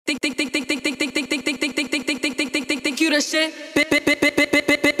you the shit,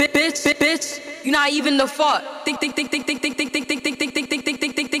 bitch. You not even the fuck. Think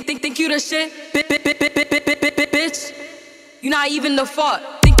you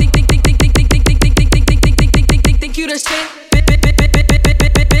the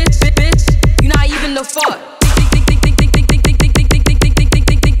shit, bitch. You not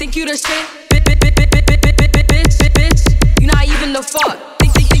even the fuck.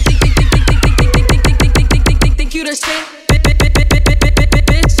 Think you the shit,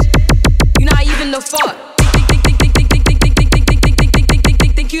 bitch. You not even the fuck.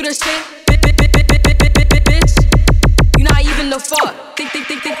 Think you the shit, bitch. You not even the fuck. Think you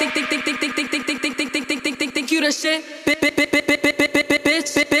the shit, bitch. You not even the fuck. Think you the shit,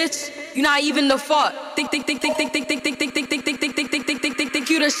 bitch. You not even the fuck. Think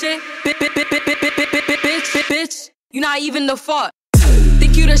you the shit, bitch. You not even the fuck. Think you the shit, bitch. You not even the fuck.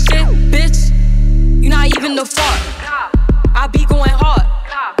 Think you the shit, bitch. You not even the fuck. I be going hard.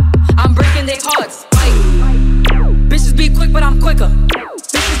 I'm breaking their hearts. Like, bitches be quick, but I'm quicker.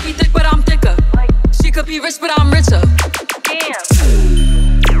 Bitches be thick, but I'm thicker. She could be rich, but I'm richer. Damn.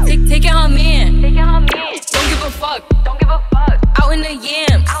 Take it on man. Don't give a fuck. Out in the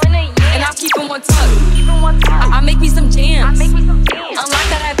yams. And I'll keep them one tuck. I make me some jams. Unlock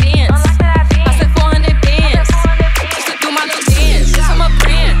that advance. I said 400 bands. Just to do my little dance. Bitch, I'm a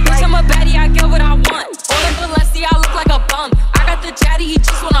brand. Bitch, I'm a baddie. I get what I want. All in Valencia, I look like a bum. I got the jaddy, he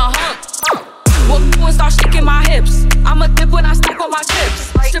just wanna hump. Walk through and start shaking my hips. I'm a dip when I stack on my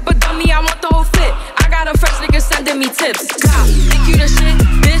chips. Strip a dummy, I want the whole fit. I got a fresh nigga sending me tips. Think you the shit,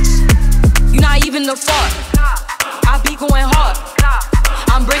 bitch? You not even the fuck. I be going hard.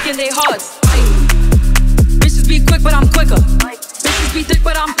 I'm breaking their hearts. Bitches be quick, but I'm quicker. Bitches be thick,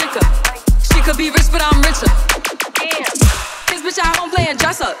 but I'm thicker. She could be rich, but I'm richer. This bitch at home playing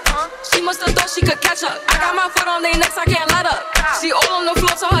dress up. She must've thought she could catch up. I got my foot on their necks, I can't let up. She all on the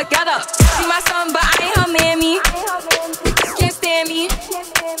floor, so her get up. She my son, but